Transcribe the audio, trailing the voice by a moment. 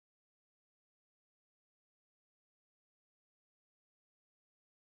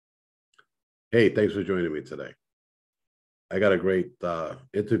Hey, thanks for joining me today. I got a great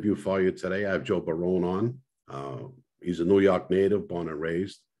interview for you today. I have Joe Barone on. He's a New York native, born and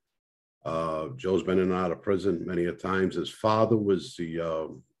raised. Joe's been in and out of prison many a times. His father was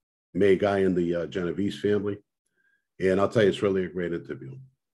the main guy in the Genovese family. And I'll tell you, it's really a great interview.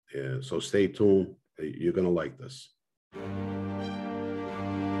 Yeah, so stay tuned. You're going to like this.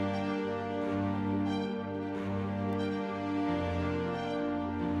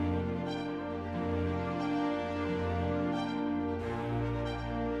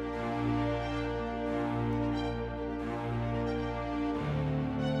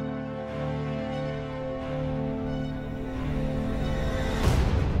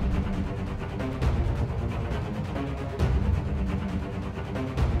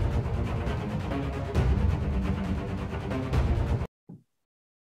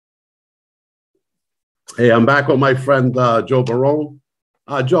 Hey, I'm back with my friend Joe Barone.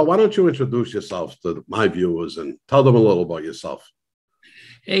 Joe, why don't you introduce yourself to my viewers and tell them a little about yourself?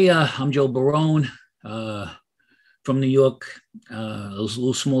 Hey, I'm Joe Barone from New York. It was a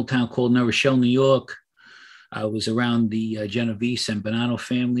little small town called New Rochelle, New York. I was around the Genovese and Bonanno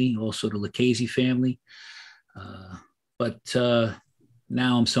family, also the Luisi family. But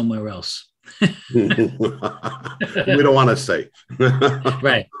now I'm somewhere else. We don't want to say.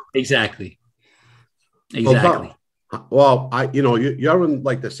 Right, exactly. Exactly. Well, you're in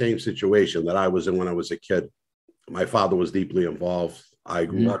like the same situation that I was in when I was a kid. My father was deeply involved. I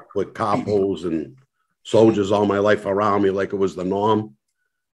grew up with capos and soldiers all my life around me, like it was the norm.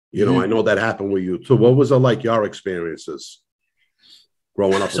 I know that happened with you too. What was it like, your experiences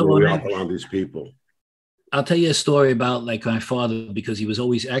growing up in New York around these people? I'll tell you a story about like my father, because he was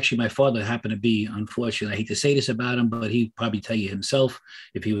always, actually my father happened to be, unfortunately, I hate to say this about him, but he'd probably tell you himself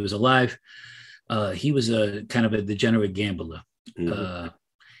if he was alive. He was a kind of a degenerate gambler.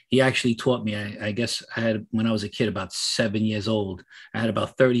 He actually taught me, I guess I had, when I was a kid, about 7 years old, I had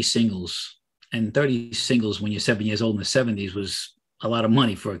about 30 singles. And 30 singles when you're 7 years old in the 70s was a lot of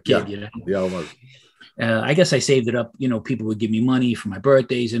money for a kid. Yeah, yeah, it was. I guess I saved it up. People would give me money for my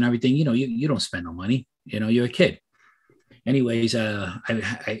birthdays and everything. You don't spend no money. You're a kid. Anyways,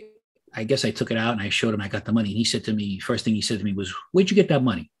 I guess I took it out and I showed him I got the money. And he said to me, first thing he said to me was, "Where'd you get that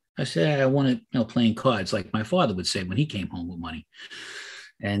money?" I said, "I won it, playing cards," like my father would say when he came home with money.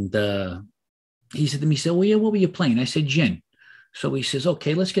 And he said to me, "Well, yeah, what were you playing?" I said, "Gin." So he says,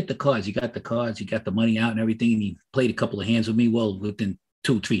 "Okay, let's get the cards." He got the cards, he got the money out and everything. And he played a couple of hands with me. Well, within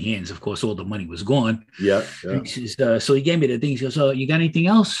 2-3 hands, of course, all the money was gone. Yeah. He says, so he gave me the things. He goes, "Oh, you got anything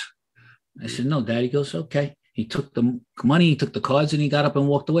else?" I said, "No, Dad." He goes, "Okay." He took the money, he took the cards, and he got up and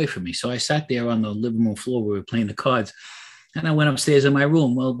walked away from me. So I sat there on the living room floor where we were playing the cards. And I went upstairs in my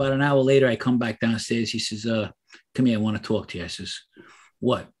room. Well, about an hour later, I come back downstairs. He says, "Come here, I want to talk to you." I says,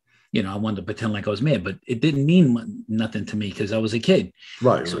 "What?" I wanted to pretend like I was mad, but it didn't mean nothing to me because I was a kid.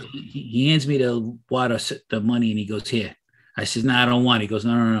 Right. So he hands me the water, the money, and he goes, "Here." I says, "No, I don't want it." He goes,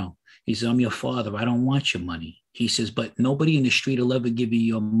 "No, no, no." He says, "I'm your father. I don't want your money." He says, "But nobody in the street will ever give you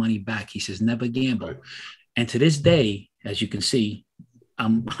your money back." He says, "Never gamble." Right. And to this day, as you can see,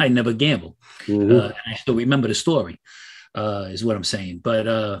 I never gamble. And I still remember the story. Is what I'm saying. But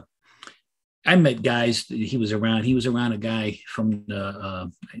I met guys. He was around a guy from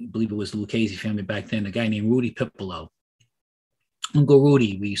the, I believe it was the Lucchese family back then, a guy named Rudy Pippolo. Uncle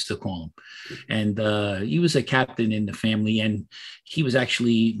Rudy, we used to call him. And he was a captain in the family. And he was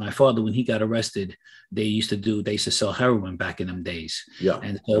actually, my father, when he got arrested, they used to sell heroin back in them days. Yeah.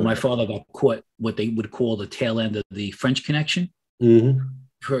 And so my father got caught what they would call the tail end of the French Connection.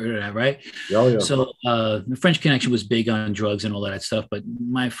 Heard that, right? Oh, yeah. So the French Connection was big on drugs and all that stuff, but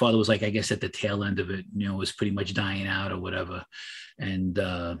my father was like, I guess, at the tail end of it, was pretty much dying out or whatever. And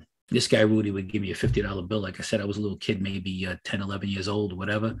this guy Rudy would give me a $50 bill. Like I said, I was a little kid, maybe 10, 11 years old or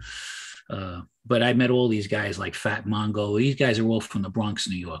whatever. But I met all these guys like Fat Mongo. These guys are all from the Bronx,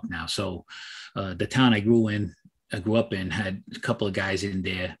 New York now. So the town I grew up in had a couple of guys in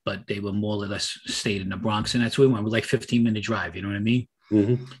there, but they were more or less stayed in the Bronx. And that's where we went. It was like 15-minute drive. You know what I mean?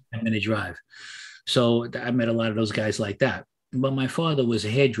 10-minute drive. So I met a lot of those guys like that. But my father was a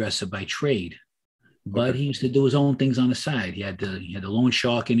hairdresser by trade, but he used to do his own things on the side. He had the loan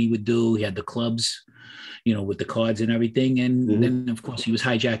sharking he would do. He had the clubs, with the cards and everything. And then, of course, he was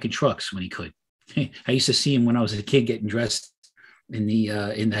hijacking trucks when he could. I used to see him when I was a kid getting dressed in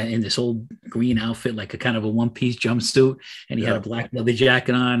this old green outfit, like a kind of a one-piece jumpsuit, and he had a black leather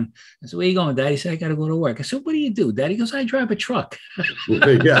jacket on. I said, "Where you going, Dad?" He said, "I got to go to work." I said, "What do you do, Dad?" He goes, "I drive a truck."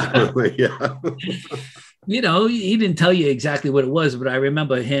 Yeah. You know, he didn't tell you exactly what it was, but I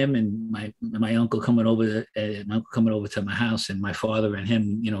remember him and my uncle coming over, to my house, and my father and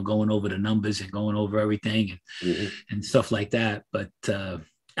him, you know, going over the numbers and going over everything and stuff like that. But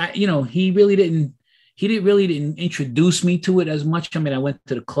you know, he didn't introduce me to it as much. I mean, I went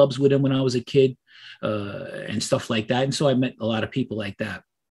to the clubs with him when I was a kid and stuff like that, and so I met a lot of people like that.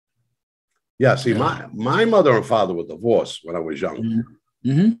 Yeah, see, my mother and father were divorced when I was young.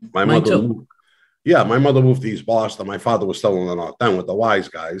 My mother. Yeah, my mother moved to East Boston. My father was still in the North End with the wise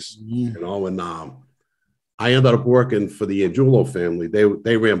guys, you know, and I ended up working for the Angiulo family.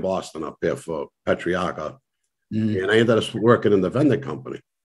 They ran Boston up there for Patriarca, and I ended up working in the vending company.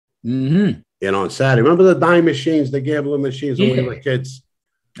 And on Saturday, remember the dime machines, the gambling machines when we were kids?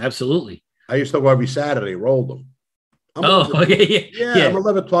 Absolutely. I used to go every Saturday, roll them. I'm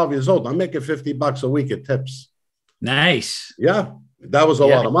 11, 12 years old. I'm making $50 a week at tips. Nice. Yeah, that was a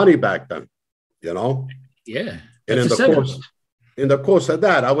lot of money back then. You know, and in the course of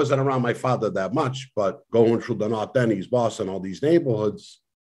that, I wasn't around my father that much, but going through the North End, East Boston, all these neighborhoods,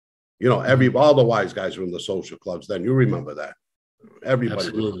 you know, all the wise guys were in the social clubs. Then you remember that everybody,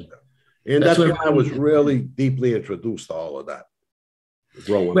 absolutely, and that's when I was really deeply introduced to all of that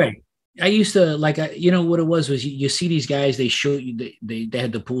growing up. I used to you know what it was you see these guys, they show you they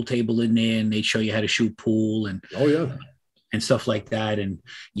had the pool table in there and they'd show you how to shoot pool and and stuff like that. And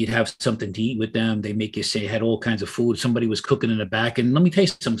you'd have something to eat with them. They make you say, had all kinds of food. Somebody was cooking in the back. And let me tell you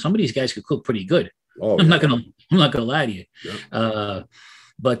something, some of these guys could cook pretty good. I'm not going to lie to you.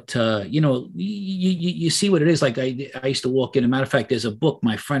 But you know, you see what it is. Like I used to walk in. As a matter of fact, there's a book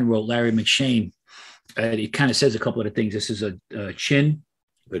my friend wrote, Larry McShane. It kind of says a couple of the things. This is a Chin.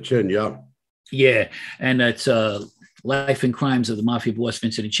 The Chin. Yeah. Yeah. And it's Life and Crimes of the Mafia Boss,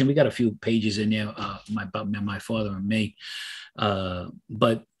 Vincent and Chin. We got a few pages in there about my father and me.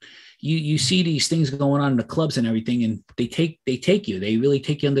 But you see these things going on in the clubs and everything, and they take you. They really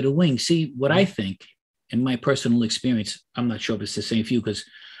take you under the wing. See, what I think, in my personal experience, I'm not sure if it's the same for you because,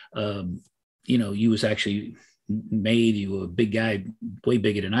 you know, you was actually made. You were a big guy, way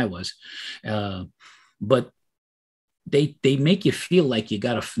bigger than I was. But they make you feel like you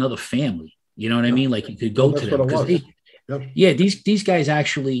got another family. You know what I mean? Like you could go to them. These guys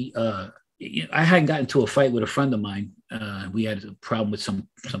actually, I hadn't gotten into a fight with a friend of mine. We had a problem with some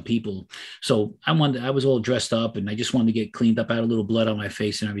people. So I was all dressed up and I just wanted to get cleaned up. I had a little blood on my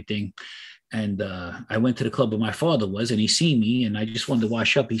face and everything. And I went to the club where my father was and he seen me and I just wanted to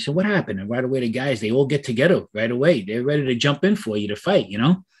wash up. He said, what happened? And right away, the guys, they all get together right away. They're ready to jump in for you to fight, you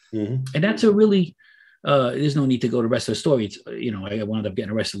know? And that's a really, there's no need to go to the rest of the story. It's, you know, I wound up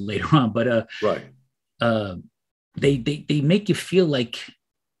getting arrested later on, but they make you feel like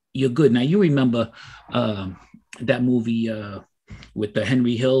you're good. Now you remember that movie with the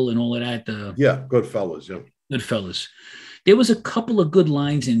Henry Hill and all of that. Goodfellas. Yeah, Goodfellas. There was a couple of good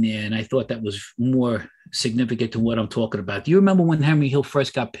lines in there, and I thought that was more significant to what I'm talking about. Do you remember when Henry Hill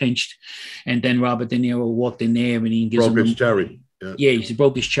first got pinched, and then Robert De Niro walked in there and he gives broke his cherry? Yeah, he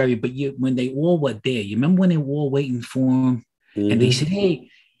broke his cherry. But when they all were there, you remember when they were all waiting for him, and they said,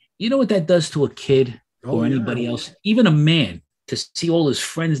 "Hey, you know what that does to a kid or anybody else, even a man, to see all his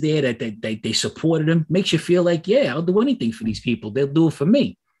friends there that they supported him, makes you feel like, yeah, I'll do anything for these people. They'll do it for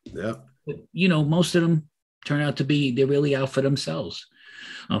me." Yeah. But, you know, most of them turn out to be, they're really out for themselves,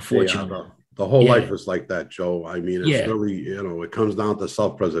 unfortunately. The whole life is like that, Joe. I mean, it's really, you know, it comes down to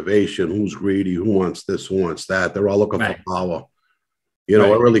self-preservation. Who's greedy? Who wants this? Who wants that? They're all looking for power. You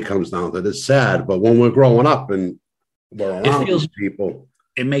know, it really comes down to it. It's sad, but when we're growing up and we're around these people,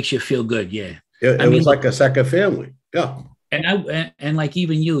 it makes you feel good. Yeah. It was like a second family. Yeah. And like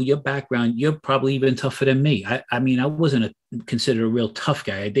even your background, you're probably even tougher than me. I mean, I wasn't considered a real tough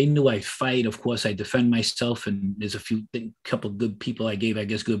guy. They knew I'd fight. Of course, I defend myself. And there's a couple of good people I gave, I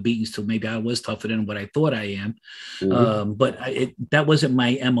guess, good beatings to. Maybe I was tougher than what I thought I am. But that wasn't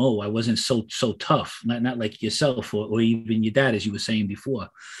my MO. I wasn't so tough. Not like yourself or even your dad, as you were saying before.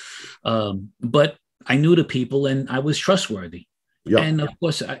 But I knew the people and I was trustworthy. Yeah. And of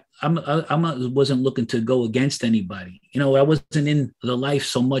course, I wasn't looking to go against anybody. You know, I wasn't in the life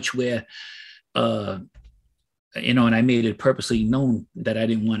so much where, you know, and I made it purposely known that I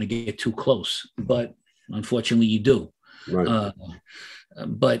didn't want to get too close. But unfortunately, you do. Right.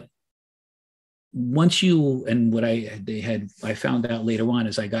 But once you and what I found out later on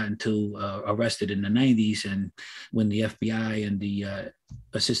as I got into arrested in the 90s, and when the FBI and the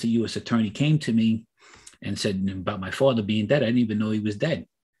assistant U.S. attorney came to me and said about my father being dead. I didn't even know he was dead.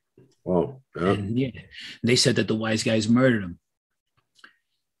 Wow. Yeah. And they said that the wise guys murdered him.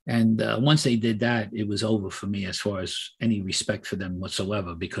 And once they did that, it was over for me as far as any respect for them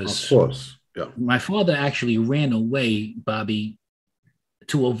whatsoever, because of course. Yeah. My father actually ran away, Bobby,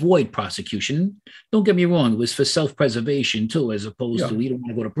 to avoid prosecution. Don't get me wrong, it was for self-preservation too, as opposed to he don't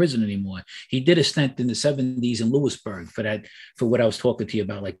want to go to prison anymore. He did a stint in the 70s in Lewisburg for what I was talking to you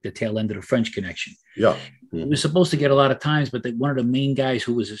about, like the tail end of the French Connection. Yeah. He was supposed to get a lot of times, but one of the main guys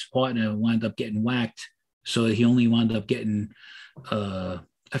who was his partner wound up getting whacked. So he only wound up getting, I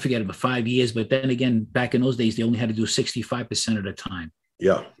forget about 5 years. But then again, back in those days, they only had to do 65% of the time.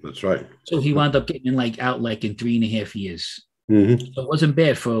 Yeah, that's right. So he wound up getting out in 3.5 years. Mm-hmm. So it wasn't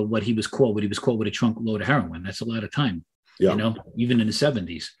bad for what he was caught with. He was caught with a trunk load of heroin. That's a lot of time, even in the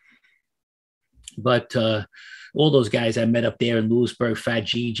 70s. But all those guys I met up there in Lewisburg, Fat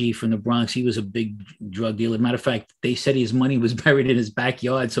Gigi from the Bronx, he was a big drug dealer. Matter of fact, they said his money was buried in his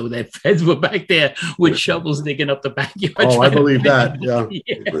backyard. So their feds were back there with shovels digging up the backyard. Oh, I believe that. Yeah.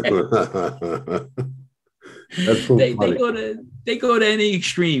 That's so funny. They go to any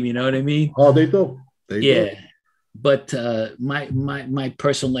extreme, you know what I mean? Oh, they do. They do. But my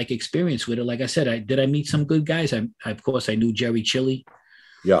personal experience with it, like I said, I meet some good guys. Of course I knew Jerry Chili.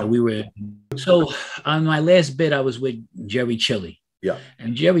 Yeah. So on my last bid, I was with Jerry Chili. Yeah.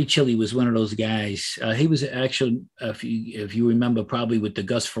 And Jerry Chili was one of those guys. He was actually, if you remember, probably with the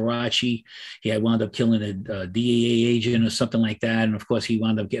Gus Faraci, he had wound up killing a DEA agent or something like that. And of course, he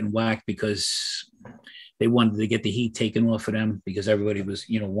wound up getting whacked because they wanted to get the heat taken off of them because everybody was,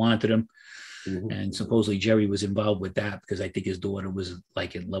 wanted him. Mm-hmm. And supposedly Jerry was involved with that because I think his daughter was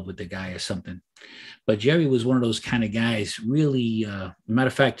in love with the guy or something. But Jerry was one of those kind of guys, really. Matter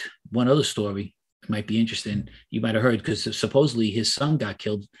of fact, one other story might be interesting. You might have heard because supposedly his son got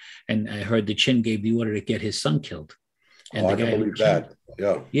killed. And I heard the Chin gave the order to get his son killed. And I can believe that.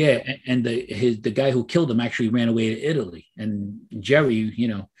 Yeah. Yeah. And the guy who killed him actually ran away to Italy. And Jerry,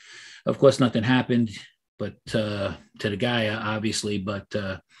 of course, nothing happened, but to the guy, obviously. But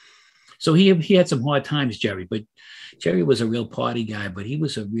so he had some hard times, Jerry. But Jerry was a real party guy. But he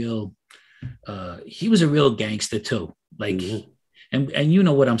was a real gangster too. Mm-hmm. And you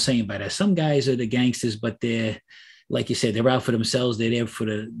know what I'm saying by that. Some guys are the gangsters, but they're, like you said, they're out for themselves. They're there for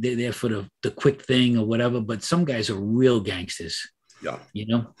the quick thing or whatever. But some guys are real gangsters. Yeah.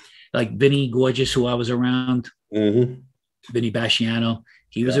 Like Vinnie Gorgeous, who I was around. Mm-hmm. Vinnie Basciano.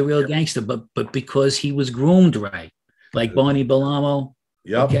 He was a real gangster, but because he was groomed right. Like Barney Bellomo.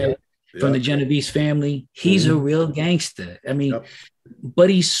 Yeah. Okay. From the Genovese family. He's a real gangster. I mean, but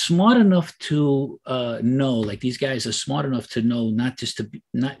he's smart enough to know, these guys are smart enough to know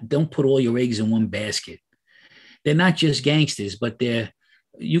don't put all your eggs in one basket. They're not just gangsters, but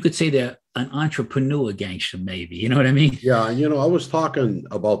you could say they're an entrepreneur gangster, maybe. You know what I mean? Yeah. I was talking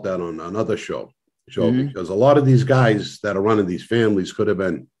about that on another show, because a lot of these guys that are running these families could have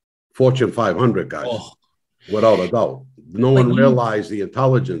been Fortune 500 guys, without a doubt. No one realized the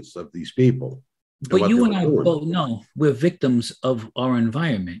intelligence of these people. But you and I both know we're victims of our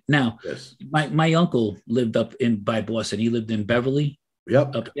environment. Now, my uncle lived up by Boston. He lived in Beverly.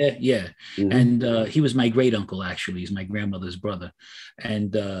 Yep. Up there, yeah. Mm-hmm. And he was my great uncle, actually. He's my grandmother's brother.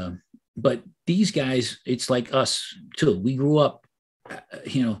 And but these guys, it's like us too. We grew up,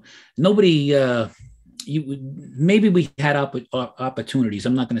 nobody. Maybe we had opportunities.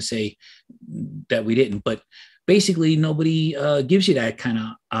 I'm not going to say that we didn't, but basically nobody gives you that kind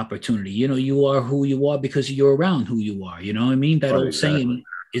of opportunity. You are who you are because you're around who you are. You know what I mean? That old saying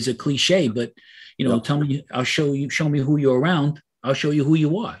is a cliche, but tell me, show me who you're around. I'll show you who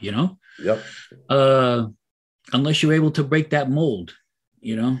you are. Yep. Unless you're able to break that mold.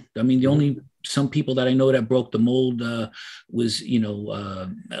 I mean, the only some people that I know that broke the mold was,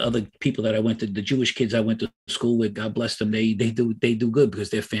 other people that I went to, the Jewish kids I went to school with, God bless them. They do good because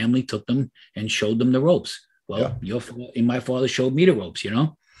their family took them and showed them the ropes. Well, my father showed me the ropes,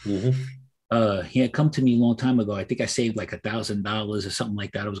 Mm-hmm. He had come to me a long time ago. I think I saved $1,000 or something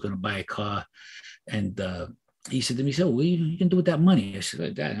like that. I was going to buy a car. And he said to me, what are you going to do with that money? I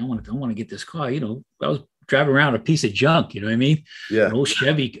said, Dad, I want to get this car. I was driving around a piece of junk, you know what I mean? Yeah. An old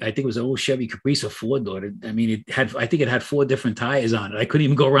Chevy, I think it was an old Chevy Caprice, a four-door. I mean, I think it had 4 different tires on it. I couldn't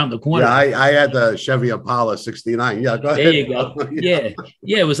even go around the corner. Yeah, I had the Chevy Impala 69. Yeah, go ahead. There you go.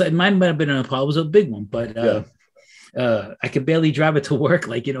 Yeah, it was mine might have been an Impala. It was a big one, but I could barely drive it to work.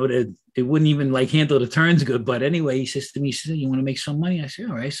 It wouldn't even handle the turns good. But anyway, he says to me, you want to make some money? I said,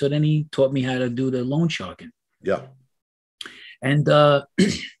 all right. So then he taught me how to do the loan sharking. Yeah. And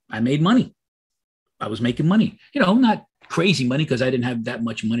I made money. I was making money, not crazy money because I didn't have that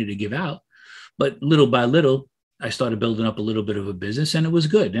much money to give out, but little by little, I started building up a little bit of a business and it was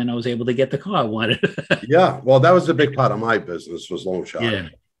good. And I was able to get the car I wanted. Yeah. Well, that was a big part of my business was loan sharking. Yeah.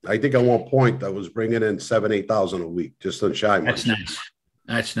 I think at one point I was bringing in $7,000-8,000 a week just on shy money. That's nice.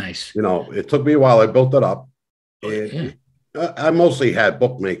 That's nice. You know, it took me a while. I built it up. Yeah. And I mostly had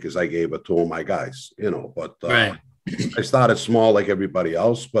bookmakers. I gave it to all my guys, you know, but Right. I started small like everybody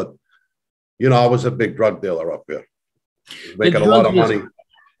else. But, you know, I was a big drug dealer up here, making a lot of money.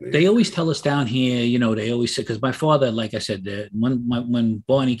 They always tell us down here, you know, they always say, because my father, like I said, when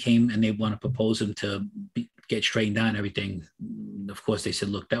Barney came and they want to propose him to get straightened out and everything, of course they said,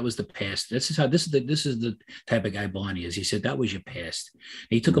 look, that was the past. This is the type of guy Barney is. He said that was your past.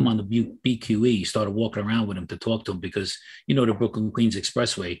 And he took him on the BQE. He started walking around with him to talk to him because, you know, the Brooklyn Queens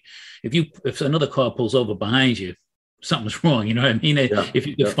Expressway, if another car pulls over behind you, something's wrong. You know what I mean? Yeah. If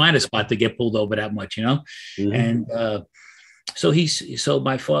you could find a spot to get pulled over that much, you know, and so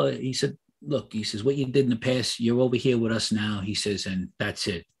my father, he said, look, he says, what you did in the past, you're over here with us now. He says, and that's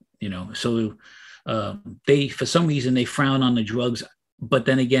it, you know. So they, for some reason, they frown on the drugs. But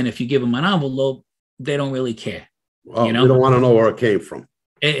then again, if you give them an envelope, they don't really care. Well, you know, they don't want to know where it came from.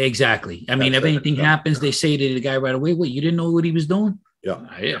 Exactly. I mean, if anything happens, they say to the guy right away, wait, you didn't know what he was doing? Yeah.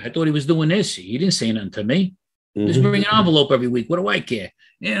 I thought he was doing this. He didn't say nothing to me. Just bring an envelope every week. What do I care?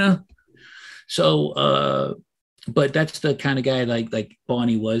 You know? So, but that's the kind of guy like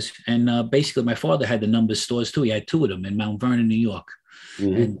Barney was. And basically my father had the number stores too. He had 2 of them in Mount Vernon, New York.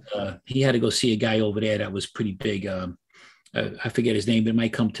 And he had to go see a guy over there that was pretty big. I forget his name. It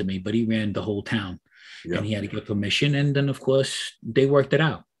might come to me, but he ran the whole town and he had to get permission. And then of course they worked it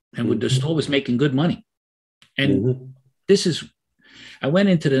out. And with the store was making good money. And I went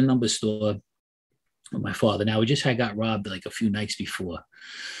into the number store with my father. Now, we just had got robbed like a few nights before.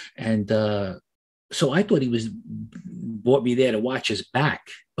 And so I thought he brought me there to watch his back.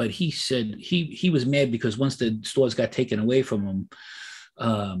 But he said he was mad because once the stores got taken away from him,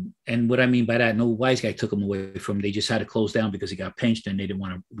 and what I mean by that, no wise guy took him away from him. They just had to close down because he got pinched and they didn't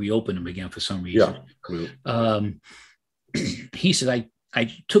want to reopen him again for some reason. Yeah. He said,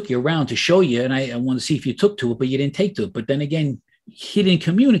 I took you around to show you, and I want to see if you took to it, but you didn't take to it. But then again, he didn't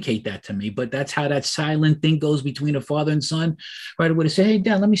communicate that to me, but that's how that silent thing goes between a father and son. Right? I would have said, hey,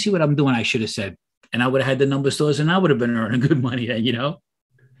 Dad, let me see what I'm doing. I should have said, and I would have had the number stores and I would have been earning good money then, you know?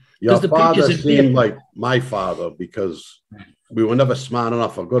 Your father seemed like my father because we were never smart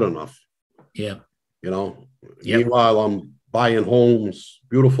enough or good enough. Yeah. You know, meanwhile, I'm buying homes,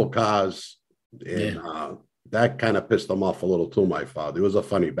 beautiful cars, and that kind of pissed him off a little too, my father. He was a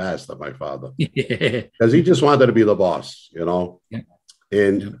funny bastard, my father. Because he just wanted to be the boss, you know?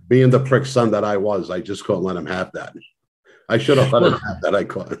 And being the prick son that I was, I just couldn't let him have that. I should have let him have that. I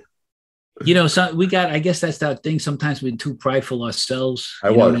couldn't. You know, so I guess that's that thing. Sometimes we're too prideful ourselves.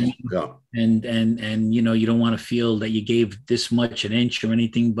 I was, And you know, you don't want to feel that you gave this much an inch or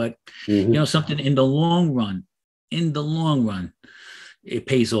anything, but you know, something in the long run, it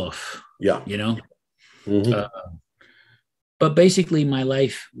pays off. Yeah. You know? But basically my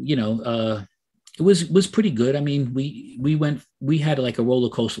life, you know, it was pretty good. I mean, we had like a roller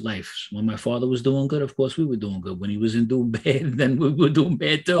coaster life. When my father was doing good, of course we were doing good. When he wasn't doing bad, then we were doing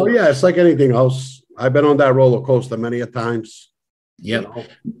bad too. Oh yeah, it's like anything else. I've been on that roller coaster many a times. Yeah. You know?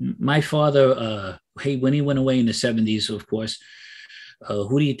 My father, when he went away in the 70s, of course,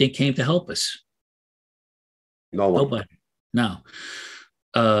 who do you think came to help us? No one. Nobody. No.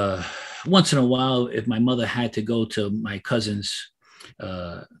 Once in a while, if my mother had to go to my cousins,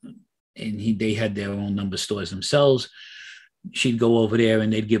 and they had their own number stores themselves, she'd go over there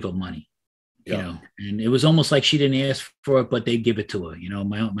and they'd give her money, you know, and it was almost like she didn't ask for it, but they'd give it to her. You know,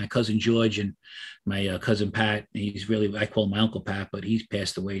 my cousin George and my cousin Pat, I call him my Uncle Pat, but he's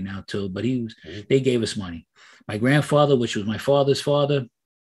passed away now too, but they gave us money. My grandfather, which was my father's father,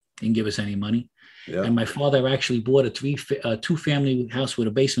 didn't give us any money. Yeah. And my father actually bought a 2-family house with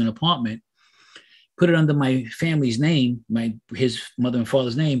a basement apartment, put it under my family's name, his mother and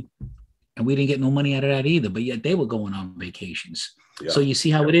father's name, and we didn't get no money out of that either. But yet they were going on vacations. Yeah. So you see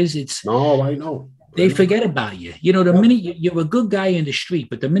how it is? No, I know. They forget about you. You know, the minute you're a good guy in the street,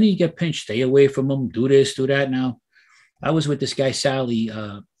 but the minute you get pinched, stay away from them, do this, do that. Now, I was with this guy, Sal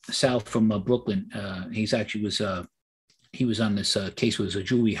from Brooklyn. He was on this case. It was a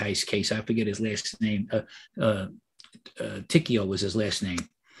jewelry heist case. I forget his last name. Ticchio was his last name.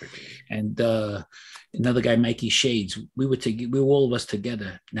 And another guy, Mikey Shades. We were all of us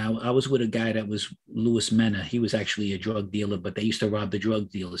together. Now, I was with a guy that was Louis Mena. He was actually a drug dealer, but they used to rob the drug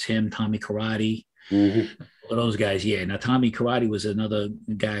dealers. Him, Tommy Karate, all those guys. Yeah. Now, Tommy Karate was another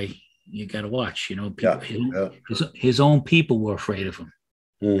guy you got to watch. You know, his own people were afraid of him.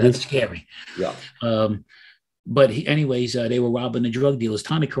 That's scary. Yeah. But anyways, they were robbing the drug dealers.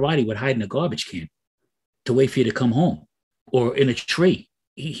 Tommy Karate would hide in a garbage can to wait for you to come home, or in a tree.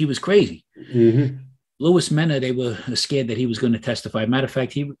 He was crazy. Louis Mena, they were scared that he was going to testify. Matter of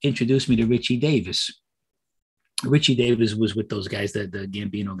fact, he introduced me to Richie Davis. Richie Davis was with those guys, the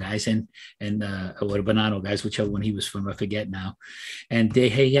Gambino guys, and or the Bonanno guys, whichever one he was from, I forget now. And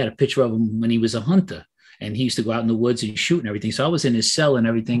he had a picture of him when he was a hunter, and he used to go out in the woods and shoot and everything. So I was in his cell and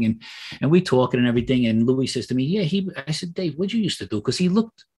everything, and we talking and everything. And Louis says to me, "Yeah, I said, Dave, what'd you used to do?" Because he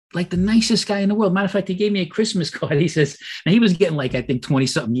looked like the nicest guy in the world. Matter of fact, he gave me a Christmas card. He says, and he was getting like, I think 20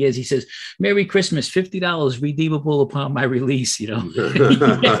 something years. He says, "Merry Christmas, $50 redeemable upon my release," you know.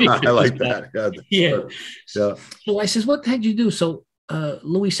 I like that. Yeah. So I says, "What did you do?" So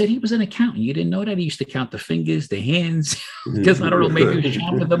Louis said he was an accountant. You didn't know that? He used to count the fingers, the hands. Because I don't know, maybe he was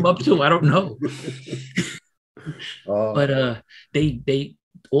chopping them up too. I don't know. But they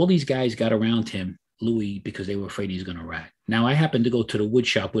all these guys got around him, Louis, because they were afraid he's going to rat. Now, I happened to go to the wood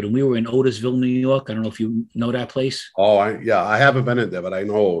shop with him. We were in Otisville, New York. I don't know if you know that place. Oh, I haven't been in there, but I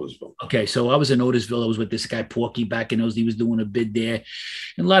know Otisville. Okay, so I was in Otisville. I was with this guy, Porky, back in those. He was doing a bid there.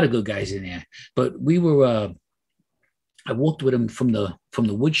 And a lot of good guys in there. But we were, I walked with him from the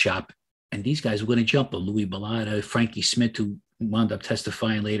wood shop, and these guys were going to jump him. Louis Bellata, Frankie Smith, who wound up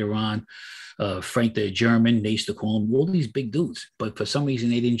testifying later on. Frank the German, they used to call him, all these big dudes. But for some reason,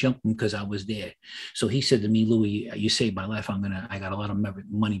 they didn't jump him because I was there. So he said to me, "Louis, you saved my life. I got a lot of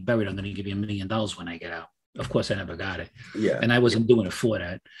money buried. I'm going to give you $1 million when I get out." Of course, I never got it. Yeah. And I wasn't doing it for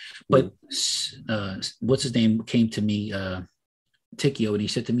that. But what's his name came to me, Ticchio, and he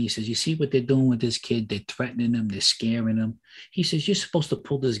said to me, he says, "You see what they're doing with this kid? They're threatening him. They're scaring him." He says, "You're supposed to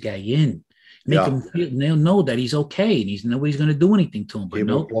pull this guy in. Make him feel, they'll know that he's okay, and nobody's going to do anything to him." But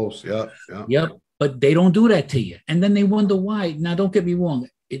no, close, yep. But they don't do that to you, and then they wonder why. Now, don't get me wrong.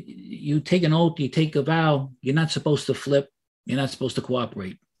 You take an oath, you take a vow. You're not supposed to flip. You're not supposed to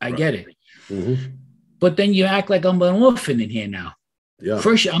cooperate. I get it. Mm-hmm. But then you act like I'm an orphan in here now. Yeah.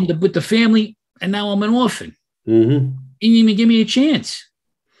 First, I'm with the family, and now I'm an orphan. Mm-hmm. You didn't even give me a chance.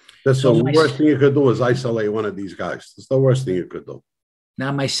 That's the worst thing you could do is isolate one of these guys. That's the worst thing you could do.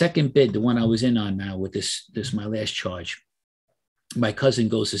 Now, my second bid, the one I was in on now with this my last charge, my cousin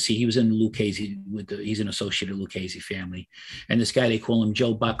goes to see, he was in the Lucchese, he's an associate of the Lucchese family. And this guy, they call him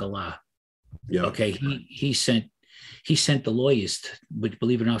Joe Bacala. Yeah. Okay. He sent the lawyers,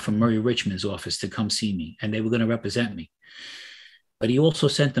 believe it or not, from Murray Richmond's office to come see me, and they were going to represent me. But he also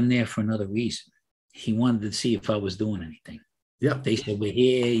sent them there for another reason. He wanted to see if I was doing anything. Yeah. They said, "We're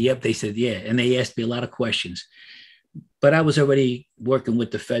here." Yep. They said, "Yeah." And they asked me a lot of questions. But I was already working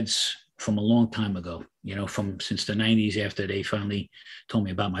with the feds from a long time ago, since the 90s, after they finally told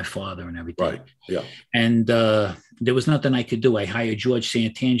me about my father and everything. Right. Yeah. And there was nothing I could do. I hired George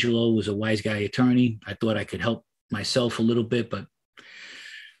Santangelo, who was a wise guy attorney. I thought I could help myself a little bit, but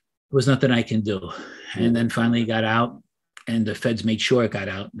there was nothing I can do. And then finally got out, and the feds made sure it got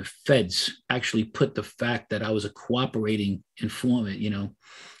out. The feds actually put the fact that I was a cooperating informant,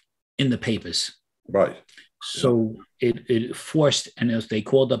 in the papers. Right. So it forced, and they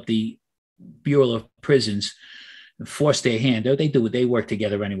called up the Bureau of Prisons, and forced their hand. They do it. They work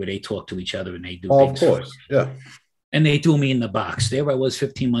together anyway. They talk to each other, and they do things. Of course, yeah. And they threw me in the box. There I was,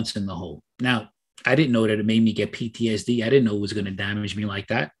 15 months in the hole. Now, I didn't know that it made me get PTSD. I didn't know it was going to damage me like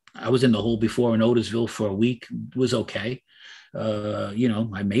that. I was in the hole before in Otisville for a week. It was okay.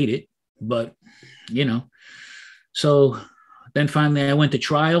 I made it, but, So then finally I went to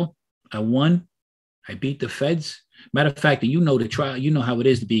trial. I won. I beat the feds. Matter of fact, the trial, how it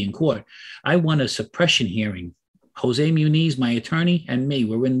is to be in court. I won a suppression hearing. Jose Muniz, my attorney, and me,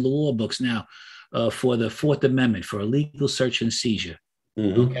 we're in the law books now for the Fourth Amendment, for illegal search and seizure,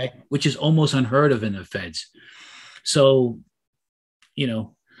 okay, which is almost unheard of in the feds. So,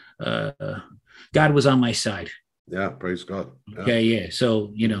 God was on my side. Yeah, praise God. Yeah. Okay, yeah.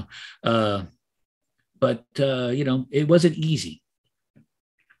 So, but it wasn't easy.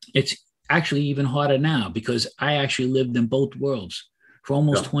 It's actually even harder now because I actually lived in both worlds. For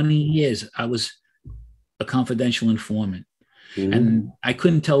almost 20 years, I was a confidential informant. Mm-hmm. And I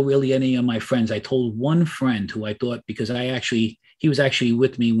couldn't tell really any of my friends. I told one friend who I thought, because he was actually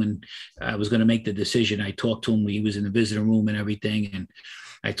with me when I was going to make the decision. I talked to him. He was in the visitor room and everything. And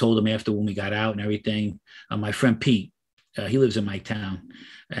I told him after when we got out and everything, my friend Pete, he lives in my town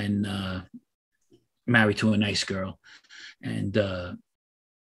and married to a nice girl. And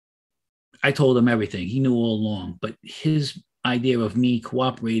I told him everything. He knew all along, but his idea of me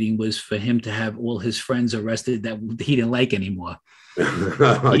cooperating was for him to have all his friends arrested that he didn't like anymore.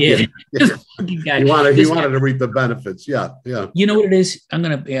 Yeah. He wanted to reap the benefits. Yeah. Yeah. You know what it is? I'm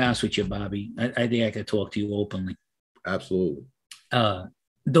going to be honest with you, Bobby. I think I could talk to you openly. Absolutely.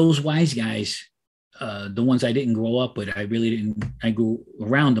 Those wise guys the ones I didn't grow up with, I really didn't. I grew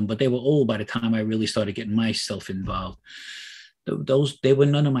around them, but they were old by the time I really started getting myself involved. Those they were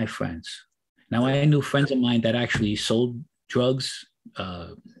none of my friends. Now I knew friends of mine that actually sold drugs,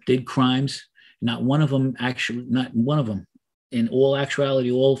 did crimes. Not one of them actually, not one of them, in all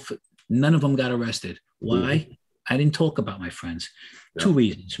actuality, none of them got arrested. Why? I didn't talk about my friends. Two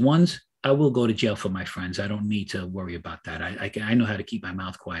reasons. One's I will go to jail for my friends. I don't need to worry about that. I know how to keep my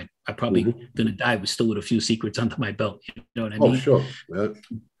mouth quiet. I'm probably gonna die with still with a few secrets under my belt. You know what I mean? Oh, sure. Yeah.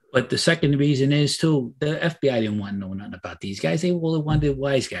 But the second reason is too, the FBI didn't want to know nothing about these guys. They wanted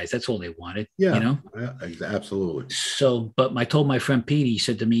wise guys. That's all they wanted. Yeah. You know? Yeah, absolutely. So, but I told my friend Pete, he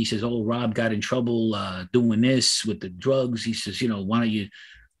said to me, he says, "Oh, Rob got in trouble doing this with the drugs." He says, "Why don't you?"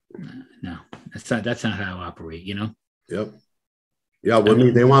 No, that's not how I operate, Yep. Yeah, with me,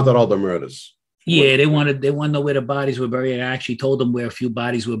 they wanted all the murders. Yeah, they wanted to know where the bodies were buried. I actually told them where a few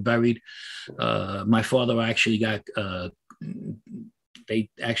bodies were buried. My father actually got they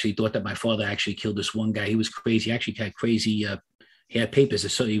actually thought that my father actually killed this one guy. He was crazy. He actually had crazy. He had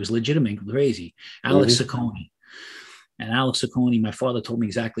papers, so he was legitimate crazy. Alex Saccone. And Alex Saccone, my father told me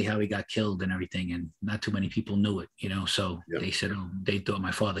exactly how he got killed and everything, and not too many people knew it, So they said, they thought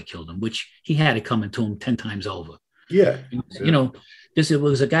my father killed him, which he had it coming to him 10 times over. Yeah. This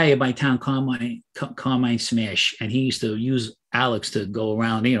was a guy in my town, Carmine Smash, and he used to use Alex to go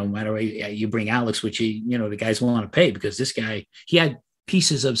around. No matter you bring Alex, which the guys want to pay, because this guy, he had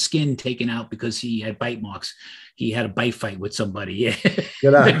pieces of skin taken out because he had bite marks. He had a bite fight with somebody. Yeah.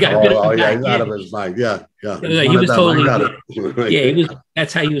 Get out. He's out of his mind. Yeah. He was totally. He was.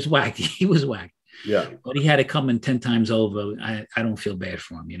 That's how he was whacked. He was whacked. Yeah. But he had it coming 10 times over. I don't feel bad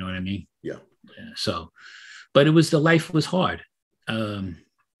for him. You know what I mean? Yeah. So, but the life was hard. When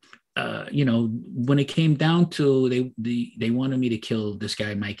it came down to they wanted me to kill this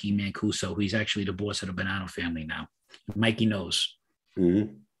guy, Mikey MANCUSO, who's actually the boss of the Bonanno family now. Mikey knows.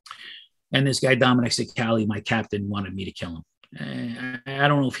 And this guy, Dominic Sicali, my captain, wanted me to kill him. I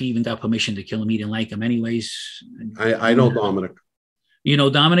don't know if he even got permission to kill him. He didn't like him anyways. I know Dominic. You know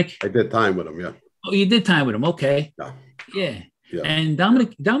Dominic? I did time with him, yeah. Oh, you did time with him. Okay. Yeah. And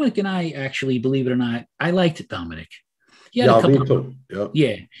Dominic and I actually, believe it or not, I liked Dominic. He had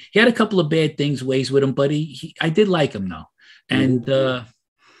he had a couple of bad ways with him, but I did like him though. And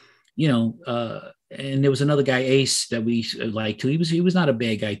and there was another guy, Ace, that we liked too. He was not a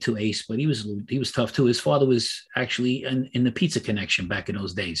bad guy too, Ace, but he was tough too. His father was actually in the Pizza Connection back in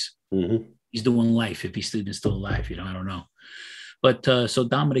those days. He's doing life if he's even still alive. I don't know. But so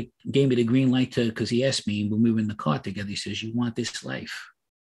Dominic gave me the green light because he asked me when we were in the car together. He says, "You want this life?"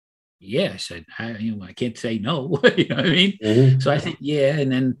 Yeah, I said, I can't say no. You know what I mean? So I said, yeah.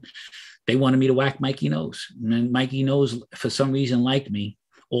 And then they wanted me to whack Mikey Nose. And then Mikey Nose, for some reason, liked me.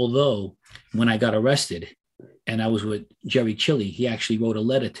 Although when I got arrested and I was with Jerry Chili, he actually wrote a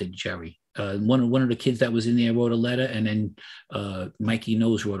letter to Jerry. One of the kids that was in there wrote a letter. And then Mikey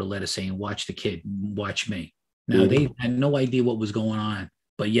Nose wrote a letter saying, "Watch the kid, watch me." Now, they had no idea what was going on.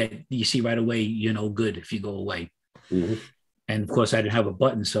 But yet you see right away, you're no good if you go away. And of course, I didn't have a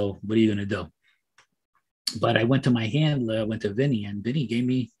button. So what are you going to do? But I went to my handler, I went to Vinnie, and Vinnie gave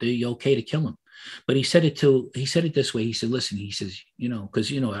me the okay to kill him. But he said it this way. He said, "Listen," he says,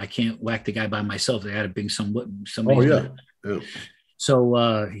 because, I can't whack the guy by myself. I had to bring somebody. Oh, yeah.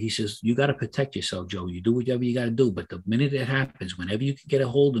 So he says, "You got to protect yourself, Joe. You do whatever you got to do. But the minute it happens, whenever you can get a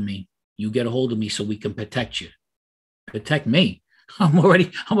hold of me, you get a hold of me so we can protect you." Protect me? I'm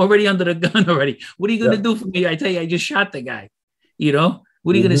already under the gun already. What are you going to do for me? I tell you, I just shot the guy.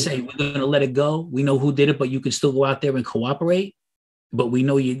 What are you going to say? We're going to let it go? We know who did it, but you can still go out there and cooperate. But we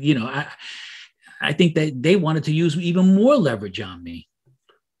know I think that they wanted to use even more leverage on me.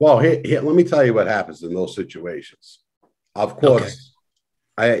 Well, here, let me tell you what happens in those situations. Of course,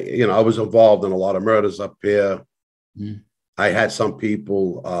 I was involved in a lot of murders up here. I had some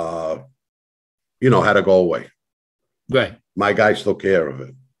people, had to go away. Right. My guys took care of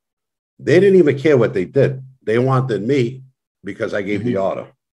it. They didn't even care what they did. They wanted me because I gave the order.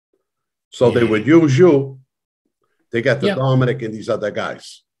 So they would use you to get the Dominic and these other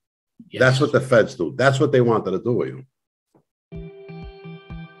guys. Yes. That's what the feds do. That's what they wanted to do with you.